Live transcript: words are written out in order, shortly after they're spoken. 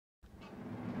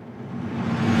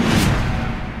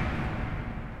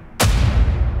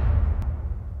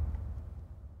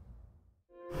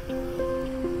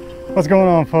What's going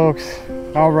on, folks?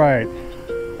 All right,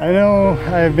 I know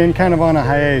I've been kind of on a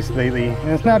hiatus lately,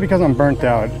 and it's not because I'm burnt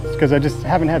out. It's because I just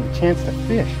haven't had the chance to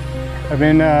fish. I've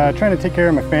been trying to take care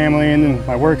of my family, and then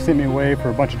my work sent me away for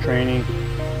a bunch of training,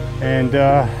 and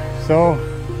so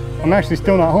I'm actually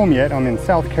still not home yet. I'm in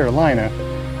South Carolina,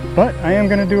 but I am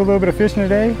going to do a little bit of fishing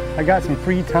today. I got some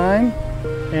free time,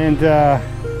 and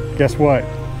guess what?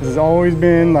 This has always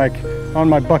been like on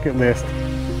my bucket list.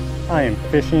 I am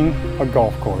fishing a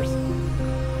golf course.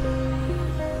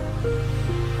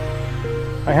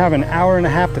 I have an hour and a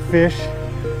half to fish.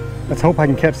 Let's hope I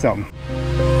can catch something.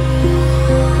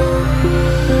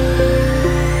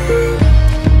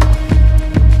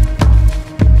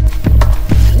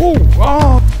 Whoa!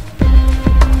 Oh!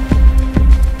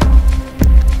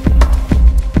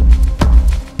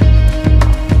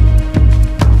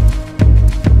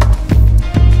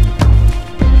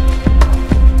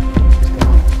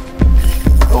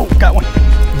 Oh, got one.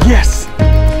 Yes!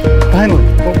 Finally.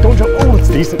 Oh, don't jump. Oh, it's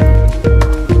decent.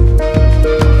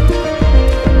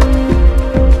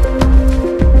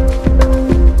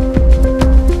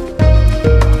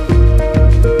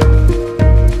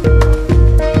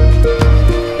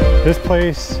 This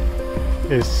place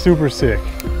is super sick.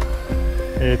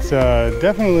 It's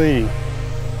definitely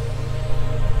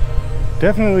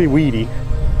weedy.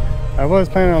 I was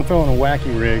planning on throwing a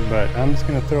wacky rig, but I'm just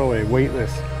gonna throw a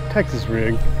weightless Texas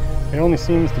rig. It only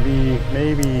seems to be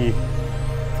maybe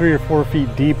 3 or 4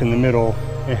 feet deep in the middle,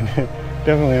 and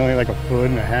definitely only like 1.5 foot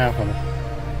on the,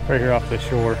 right here off the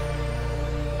shore.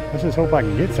 Let's just hope I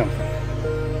can get something.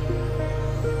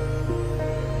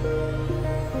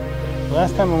 The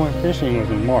last time I went fishing was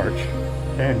in March,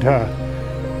 and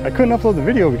I couldn't upload the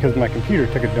video because my computer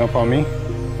took a dump on me.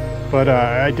 But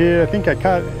I think I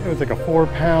caught, it was like a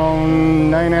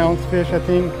 4-pound, 9-ounce fish, I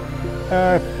think.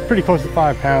 Pretty close to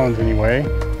 5 pounds anyway.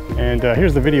 And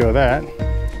here's the video of that.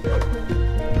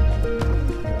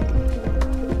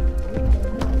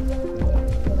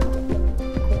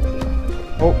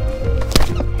 Oh,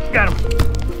 got him.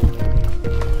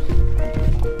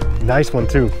 Nice one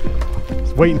too.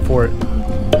 Waiting for it.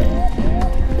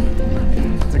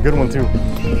 It's a good one too.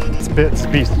 It's a bit, it's a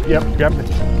beast. Yep, grab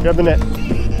the net.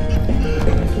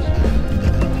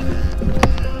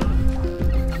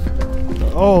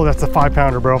 Oh, that's a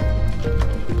 5-pounder, bro.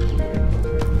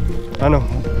 I know.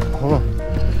 Hold on.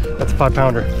 That's a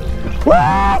 5-pounder. Woo!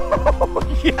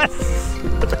 Yes!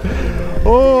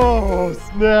 Oh,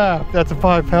 snap. That's a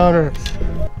 5-pounder.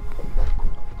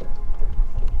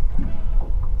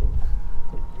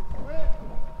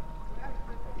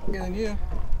 Than you.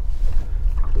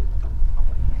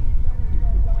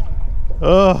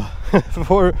 Oh,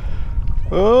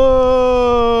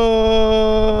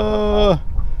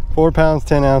 4 pounds,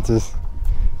 10 ounces.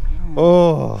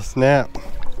 Oh, snap.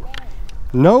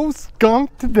 No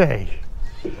skunk today.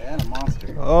 Yeah, a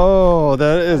monster. Oh,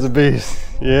 that is a beast.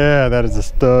 Yeah, that is a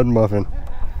stud muffin.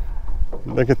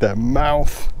 Look at that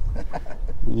mouth.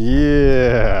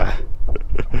 Yeah.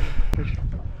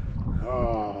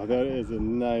 Oh, that is a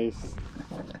nice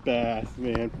bass,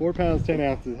 man. 4 pounds, 10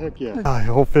 ounces. Heck yeah. Ah,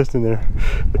 your whole fist in there.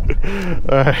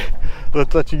 All right,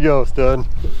 let's let you go, stud.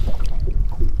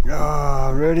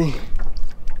 Ah, ready?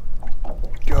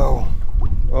 Go.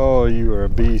 Oh, you are a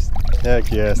beast.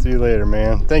 Heck yeah. See you later,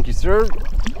 man. Thank you, sir.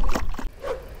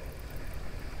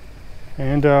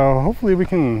 And hopefully we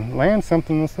can land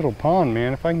something in this little pond,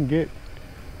 man. If I can get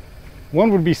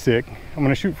one, would be sick. I'm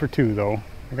gonna shoot for 2 though.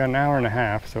 I got an hour and a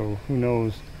half, so who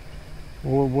knows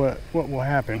what will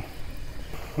happen.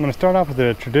 I'm going to start off with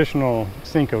a traditional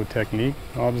Senko technique.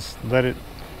 I'll just let it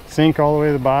sink all the way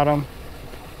to the bottom,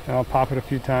 and I'll pop it a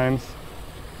few times,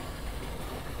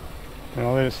 and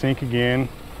I'll let it sink again,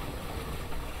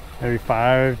 maybe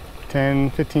 5, 10,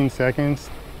 15 seconds.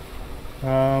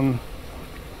 In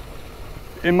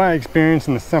my experience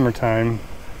in the summertime,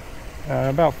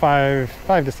 about 5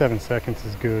 to 7 seconds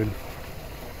is good.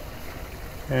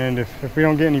 And if we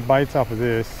don't get any bites off of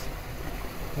this,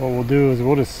 what we'll do is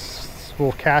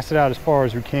we'll cast it out as far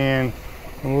as we can,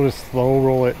 and we'll just slow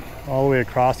roll it all the way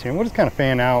across here, and we'll just kind of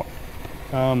fan out.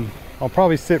 I'll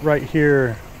probably sit right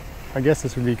here. I guess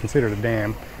this would be considered a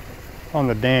dam, on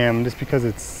the dam, just because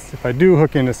it's, if I do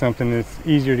hook into something, it's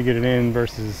easier to get it in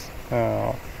versus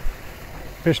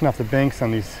fishing off the banks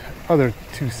on these other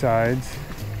 2 sides.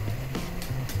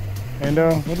 And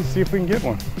we'll just see if we can get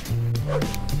one.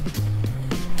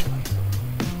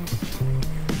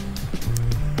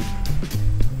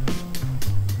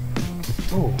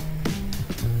 Oh.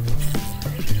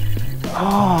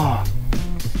 Oh.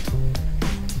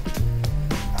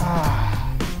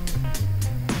 Ah.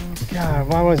 God,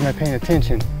 why wasn't I paying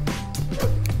attention?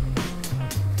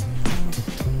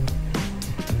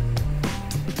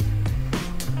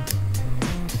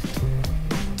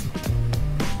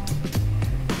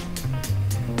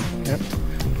 Yep.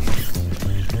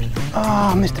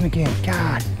 Oh, I missed him again.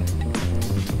 God.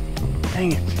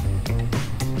 Dang it.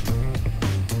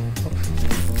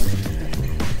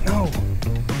 No.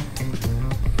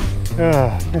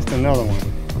 Missed another one.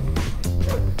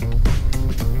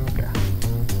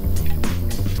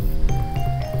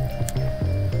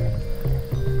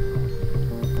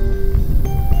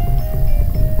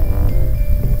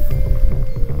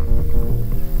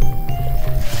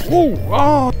 Whoa!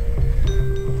 Oh!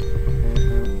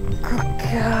 Good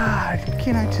God!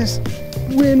 Can I just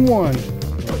win one?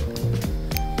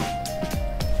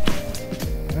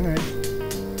 Alright.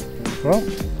 Well,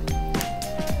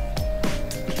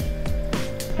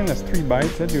 I think that's 3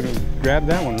 bites. That dude grabbed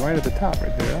that one right at the top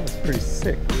right there. That was pretty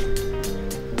sick.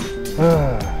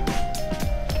 God,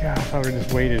 if I would have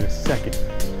just waited a second.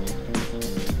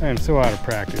 I am so out of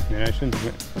practice, man. I shouldn't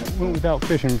have went without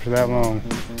fishing for that long.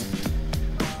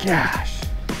 Gosh.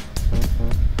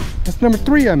 That's number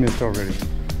 3 I missed already.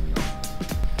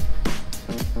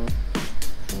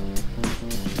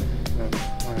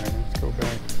 Alright, let's go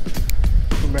back.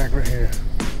 Go back right here.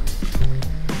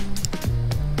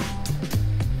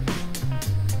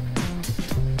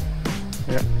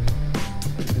 Yep.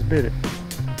 Just bit it.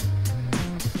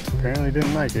 Apparently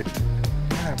didn't like it.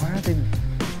 God, why are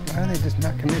they just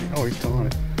not committed? Oh, he's still on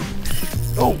it.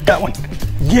 Oh, got one.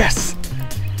 Yes!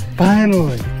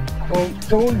 Finally! Oh,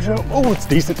 don't jump. Oh, it's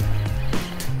decent.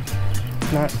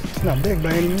 It's not big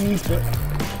by any means, but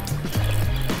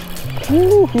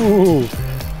woohoo!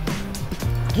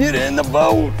 Get in the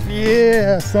boat!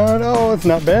 Yeah, son. Oh, it's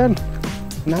not bad.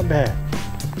 Not bad.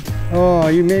 Oh,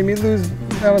 you made me lose.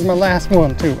 That was my last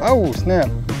one too. Oh,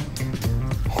 snap.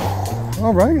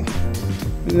 All right.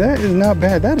 That is not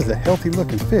bad. That is a healthy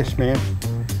looking fish, man.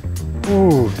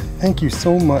 Ooh, thank you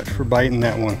so much for biting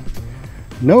that one.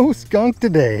 No skunk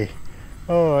today.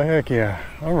 Oh, heck yeah.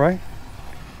 All right.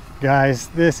 Guys,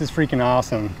 this is freaking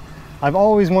awesome. I've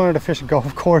always wanted to fish a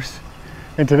golf course,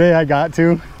 and today I got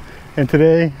to. And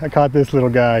today I caught this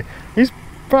little guy. He's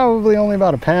probably only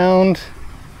about a pound,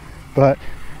 but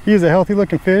he's a healthy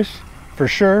looking fish for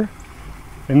sure.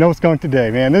 And no skunk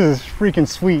today, man. This is freaking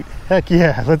sweet. Heck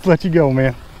yeah, let's let you go,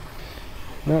 man.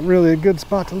 Not really a good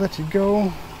spot to let you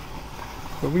go,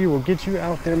 but we will get you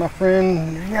out there, my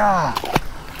friend. Yeah.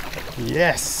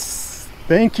 Yes.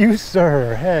 Thank you,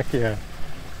 sir. Heck yeah.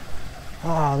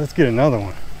 Ah, let's get another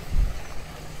one.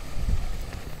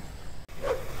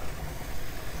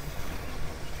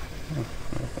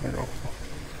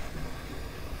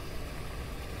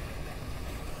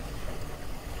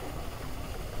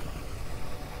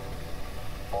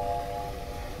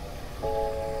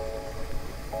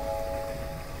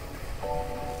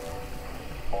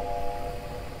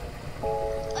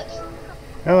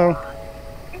 Hello.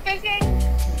 You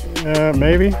fishing?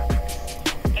 Maybe.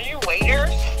 Are you waders?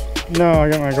 No, I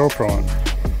got my GoPro on.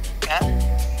 Huh?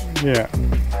 Yeah.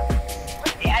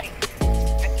 Where's Daddy?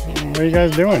 What are you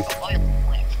guys doing?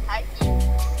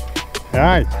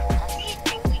 Hi.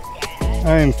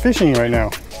 I am fishing right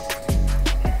now.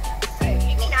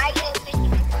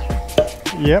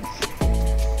 Yep.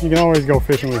 You can always go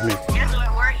fishing with me. Guess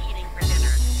what we're eating for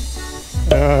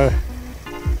dinner?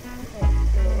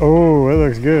 Oh, that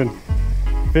looks good.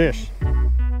 Fish.